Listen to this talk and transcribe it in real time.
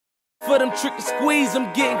For them trick and squeeze,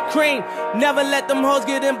 I'm getting cream. Never let them hoes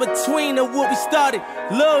get in between of what we started.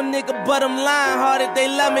 Little nigga, but I'm lying hearted. They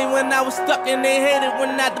love me when I was stuck and they hated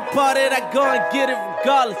when I departed. I go and get it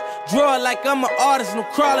regardless. Draw it like I'm an artist, no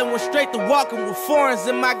crawling. Went straight to walking with foreigns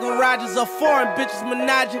in my garages. All foreign bitches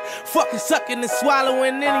menaging, fucking sucking and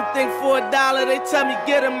swallowing anything for $1. They tell me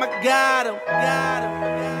get him, I got him.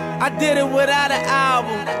 I did it without an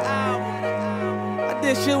album. I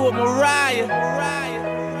did shit with Mariah.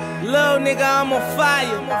 Little nigga, I'm on fire.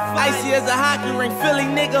 Icy as a hockey ring, Philly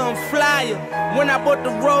nigga, I'm flyer. When I bought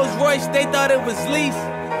the Rolls Royce, they thought it was lease.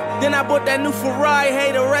 Then I bought that new Ferrari,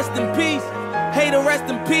 hey to rest in peace. Hey to rest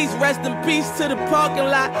in peace to the parking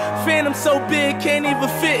lot. Phantom so big, can't even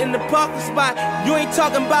fit in the parking spot. You ain't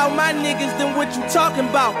talking about my niggas, then what you talking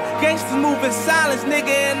about? Gangsters move in silence,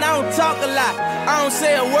 nigga, and I don't talk a lot. I don't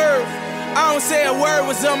say a word. I don't say a word,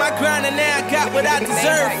 was on my grind and now I got what I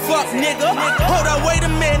deserve. Fuck nigga, hold up, wait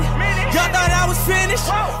a minute. Y'all thought I was finished?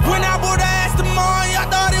 When I bought the ass tomorrow, y'all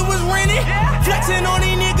thought it was rented? Flexing on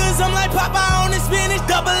these niggas, I'm like Popeye on the spinach.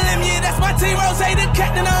 Double M, yeah, that's my team. Rose, the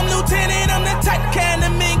captain, I'm lieutenant. I'm the type of can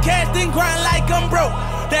the men cast and grind like I'm broke.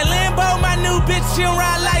 That Lambo, my new bitch, she'll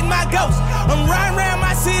ride like my ghost. I'm riding around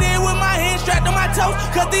my city with my hands strapped on my toes.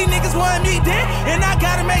 Cause these niggas want me dead, and I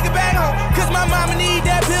gotta make it back home. Cause my mama need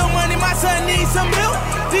that bill money, my son needs some milk.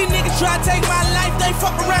 These niggas try to take my life, they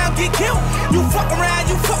fuck around, get killed. You fuck around,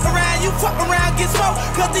 you fuck around, you fuck around, get smoked.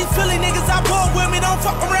 Cause these Philly niggas I bought with me don't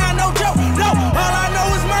fuck around, no joke. No, all I know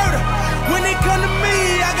is murder. When it come to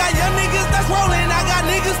me, I got young niggas that's rolling, I got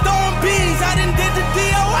niggas throwing bees. I done did the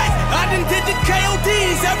DOA, I done did the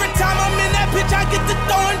KODs. Every time I'm in that bitch, I get to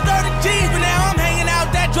throwing 30 G's. But now I'm hanging out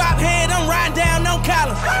that drop head, I'm riding down on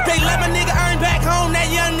collars. They let my nigga earn back home, that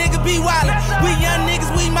young nigga be wildin'. We young niggas,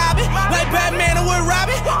 we mobbing, like Batman and we're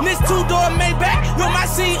robbing. This two-door Maybach with my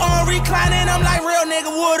seat on reclining, I'm like, real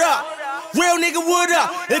nigga, what up? Real nigga, what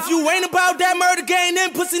up? If you ain't about that murder game,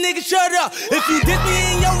 then pussy nigga, shut up. If you diss me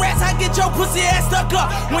in your rats, I get your pussy ass stuck up.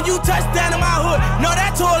 When you touch down in my hood, no,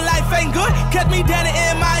 that tour life ain't good. Catch me down in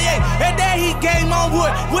MIA, and that heat game on wood.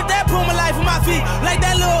 With that Puma life on my feet, like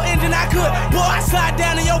that little engine I could. Boy, I slide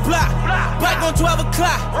down in your block, bike on 12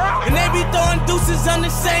 o'clock. And they be throwing deuces, I'm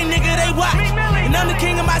the same nigga they watch. And I'm the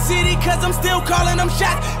king of my city, cause I'm still calling them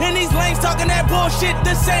shots. And these lanes talking that bullshit,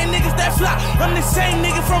 the same niggas that flop. I'm the same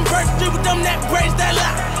nigga from Birch Street with them that braids that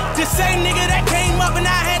lock. The same nigga that came up and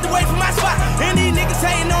I had to wait for my spot. And these niggas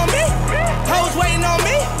hating on me, hoes waiting on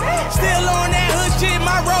me. Still on that hood shit,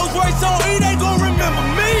 my Rolls Royce on E, they gon' remember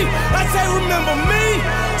me. I say remember me.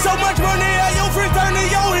 So much money at your friends turn to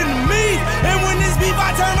your enemies. And when this beef,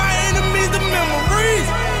 I turn my enemies to memories.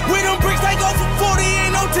 With them bricks, they go for 40,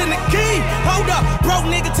 ain't no 10 the key. Hold up, broke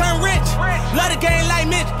nigga turn rich. Love the game like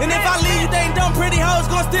Mitch. And if I leave you, they ain't dumb pretty hoes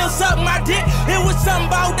gon' still suck my dick. It was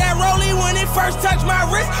something about that rollie when it first touched my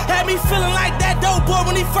wrist. Had me feeling like that dope boy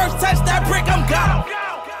when he first touched that brick, I'm gone.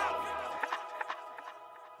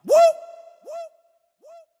 Woo!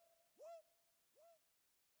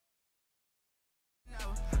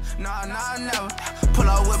 Nah, never. Pull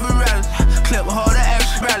out with Berettas, clip hold the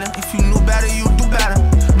extra belly. If you knew better, you do better.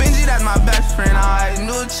 Benji, that's my best friend, I always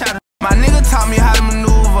knew chatter. My nigga taught me how to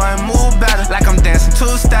maneuver and move better. Like I'm dancing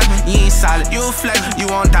two-stepping. You ain't solid, you flex. You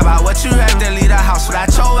won't die about what you rap. Then leave the house without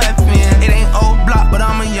your weapon. It ain't old block, but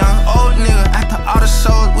I'm a young old nigga. After all the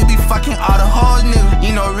shows, we be fucking all the hoes, nigga.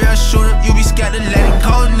 You know, real shooter, you be scared to let it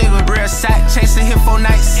go, nigga. Real sack, chasing hit 4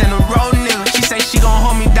 nights in a row, nigga. She say she gon'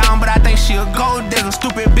 hold me down, but I think she a gold digger.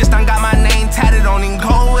 Stupid bitch done got my name tatted on and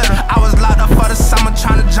go with her. I was locked up for the summer,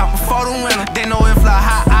 trying to jump before the winter. They know if la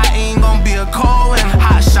hot, I ain't gon' be a cold winter.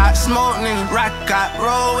 Hot shot, smoke, nigga. Rock got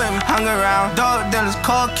roll with me. Hung around dog dealers,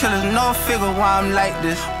 cold killers, no figure why I'm like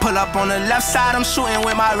this. Pull up on the left side, I'm shooting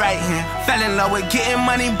with my right hand. Fell in love with getting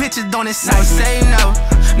money, bitches don't excite me. Say never,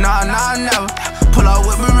 nah, never. Pull up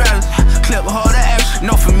with Berettas, clip hold the extra.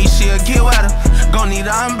 No, for me, she'll get wetter. Gon' need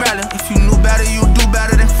an umbrella. If you knew better, you do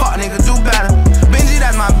better. Then fuck nigga, do better. Benji,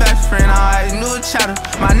 that's my best friend, I always knew chatter.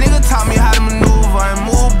 My nigga taught me how to maneuver and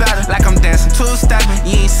move better. Like I'm dancing two-stepping.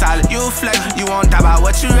 You ain't solid, you flex. You won't die about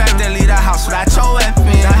what you rap. Then leave the house without your weapon.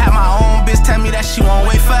 I had my own bitch tell me that she won't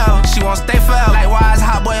wait forever. She won't stay forever. Like wise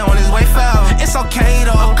hot boy on his way forever. It's okay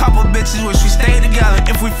though, a couple bitches wish we stayed together.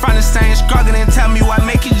 If we from the same struggle, then tell me what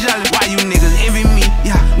make you jealous. Why you niggas envy me?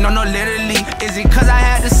 Yeah, no, literally. Is it cause I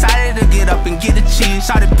had decided to get up and get the cheese?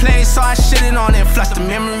 Shot it play, so I shitted on it, flushed the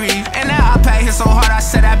memory. And that iPad hit so hard, I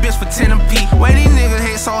said that bitch for 10 a piece. Way these niggas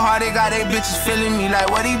hate so hard, they got they bitches feeling me like,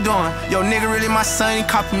 what he doing? Yo, nigga really my son, he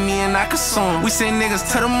copying me and I consume. We send niggas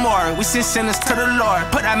to the morgue, we send sinners to the Lord.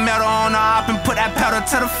 Put that metal on the op and put that pedal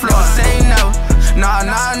to the floor. Say never, nah,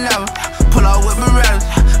 never. Pull up with Berettas,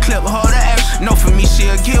 clip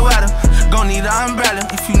weather. Gon' need an umbrella.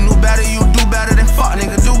 If you knew better, you do better. Then fuck,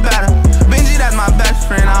 nigga, do better. Benji, that's my best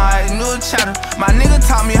friend, I always knew cheddar. My nigga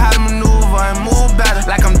taught me how to maneuver and move better.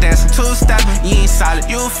 Like I'm dancing two-stepping. You ain't solid,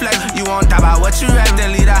 you flex. You won't talk about what you rap,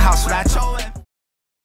 then leave the house without your